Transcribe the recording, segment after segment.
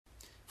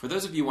For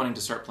those of you wanting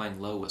to start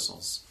playing low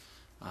whistles,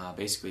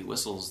 basically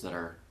whistles that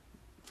are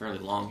fairly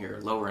long here,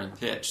 lower in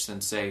pitch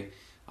than, say,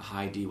 a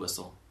high D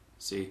whistle.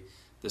 See,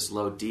 this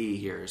low D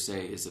here,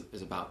 say, is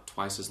about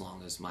twice as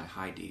long as my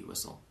high D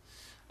whistle.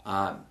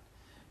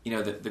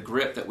 The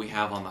grip that we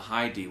have on the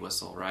high D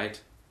whistle,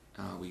 right?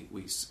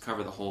 We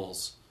cover the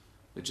holes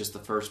with just the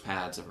first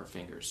pads of our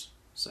fingers.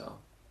 So,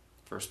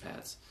 first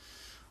pads.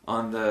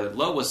 On the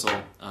low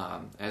whistle,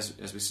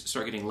 as we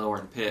start getting lower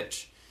in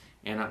pitch,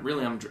 and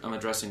I'm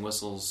addressing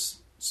whistles,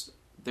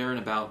 they're in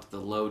about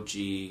the low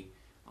G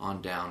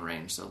on down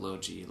range, so low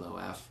G, low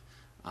F.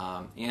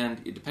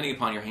 And depending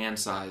upon your hand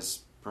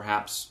size,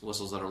 perhaps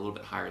whistles that are a little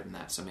bit higher than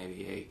that, so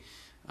maybe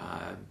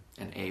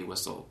an A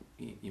whistle,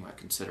 you might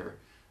consider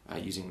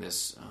using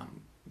this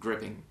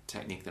gripping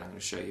technique that I'm going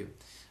to show you.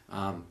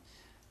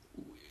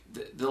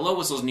 The low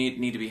whistles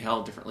need to be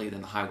held differently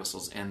than the high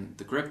whistles, and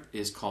the grip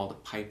is called a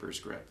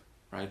piper's grip,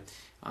 right?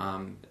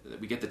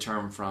 We get the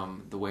term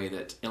from the way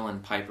that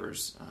uilleann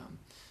pipers,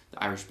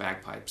 the Irish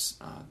bagpipes,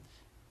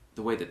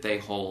 the way that they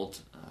hold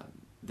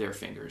their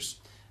fingers.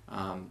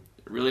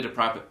 Really, to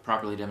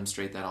properly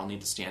demonstrate that, I'll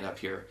need to stand up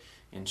here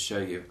and show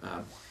you.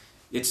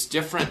 It's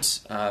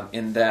different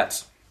in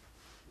that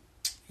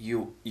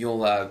you'll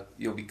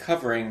be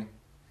covering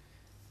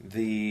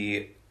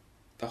the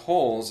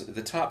holes,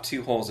 the top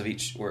two holes of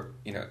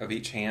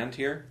each hand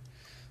here.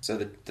 So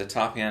the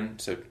top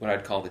hand, so what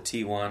I'd call the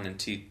T1 and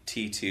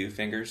T2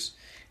 fingers,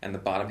 and the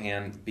bottom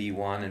hand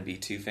B1 and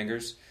B2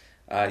 fingers.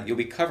 You'll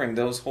be covering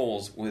those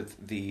holes with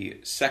the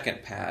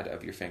second pad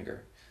of your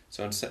finger.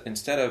 So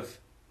instead of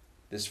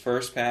this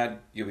first pad,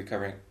 you'll be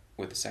covering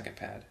with the second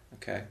pad.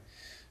 Okay,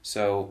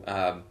 so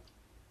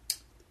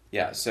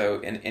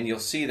and you'll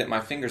see that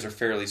my fingers are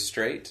fairly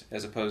straight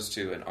as opposed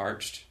to an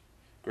arched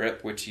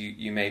grip, which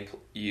you may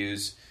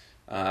use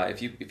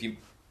if you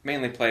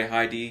mainly play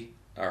high D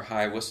or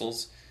high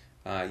whistles.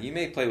 You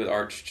may play with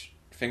arched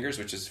fingers,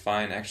 which is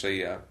fine.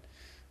 Actually,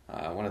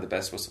 one of the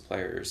best whistle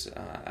players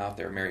out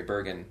there, Mary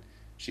Bergen,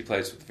 she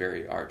plays with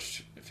very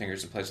arched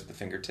fingers and plays with the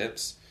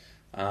fingertips.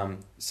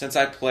 Since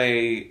I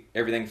play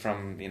everything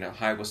from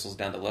high whistles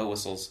down to low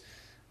whistles,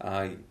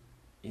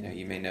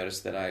 you may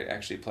notice that I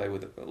actually play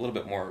with a little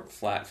bit more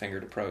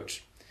flat-fingered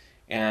approach.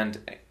 And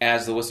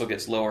as the whistle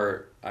gets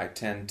lower, I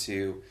tend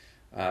to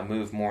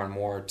move more and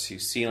more to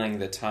sealing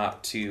the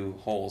top two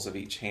holes of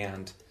each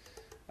hand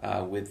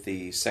with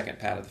the second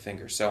pad of the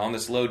finger. So on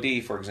this low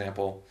D, for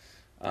example,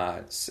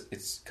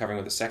 it's covering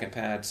with the second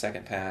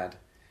pad,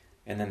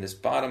 and then this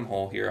bottom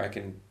hole here, I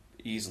can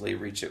easily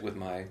reach it with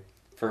my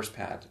first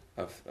pad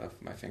of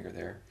my finger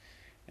there.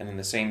 And then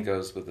the same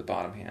goes with the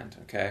bottom hand,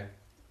 okay?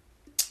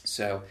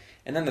 So,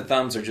 and then the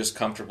thumbs are just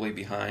comfortably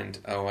behind,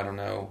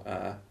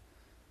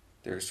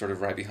 they're sort of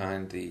right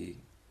behind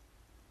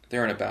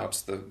they're in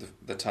about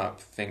the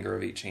top finger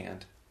of each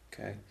hand,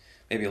 okay?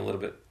 Maybe a little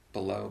bit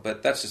below,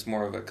 but that's just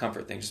more of a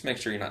comfort thing. Just make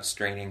sure you're not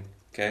straining,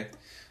 okay?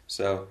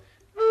 So,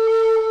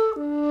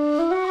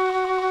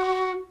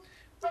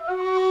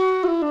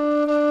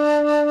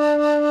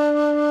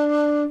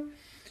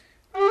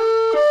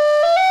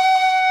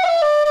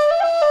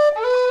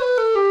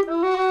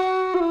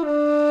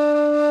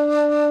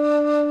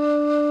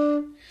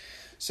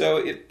 So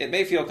it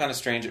may feel kind of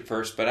strange at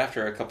first, but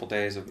after a couple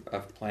days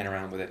of playing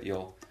around with it,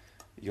 you'll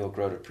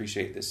grow to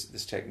appreciate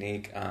this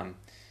technique.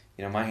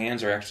 My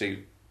hands are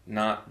actually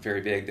not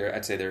very big.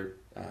 I'd say they're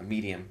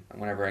medium.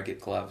 Whenever I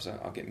get gloves,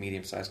 I'll get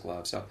medium-sized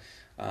gloves. So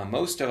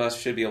most of us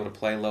should be able to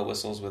play low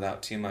whistles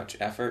without too much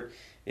effort.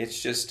 It's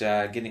just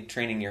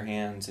training your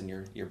hands and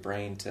your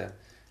brain to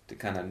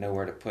kind of know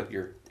where to put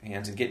your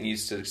hands and getting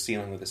used to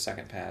sealing with the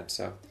second pad.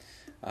 So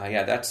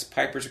that's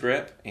piper's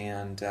grip,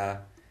 and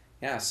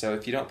so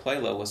if you don't play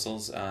low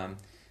whistles,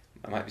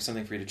 it might be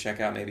something for you to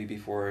check out maybe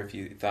before, if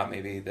you thought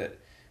maybe that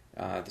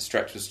the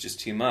stretch was just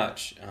too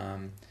much.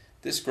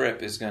 This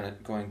grip is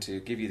going to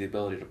give you the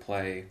ability to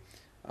play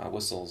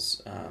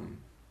whistles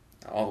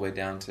all the way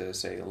down to,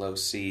 say, a low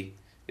C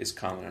is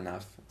common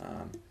enough.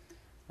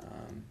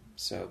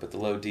 But the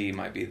low D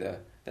might be the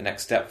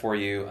next step for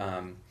you.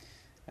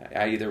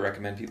 I either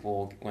recommend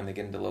people, when they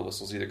get into low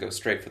whistles, either go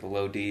straight for the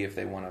low D if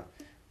they want to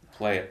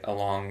play it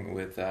along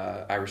with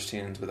Irish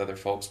tunes with other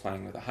folks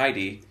playing with a high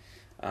D.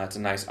 It's a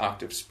nice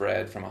octave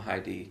spread from a high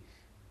D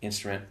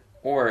instrument.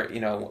 Or,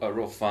 a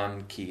real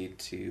fun key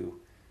to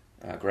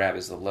grab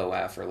is the low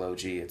F or low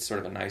G. It's sort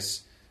of a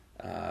nice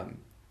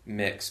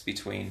mix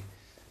between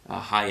a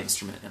high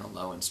instrument and a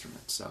low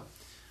instrument. So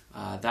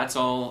that's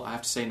all I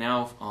have to say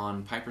now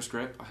on piper's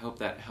grip. I hope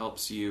that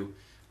helps you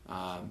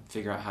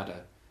figure out how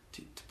to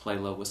play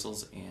low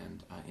whistles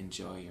and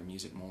enjoy your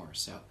music more.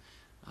 So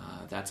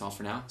that's all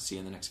for now. See you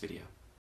in the next video.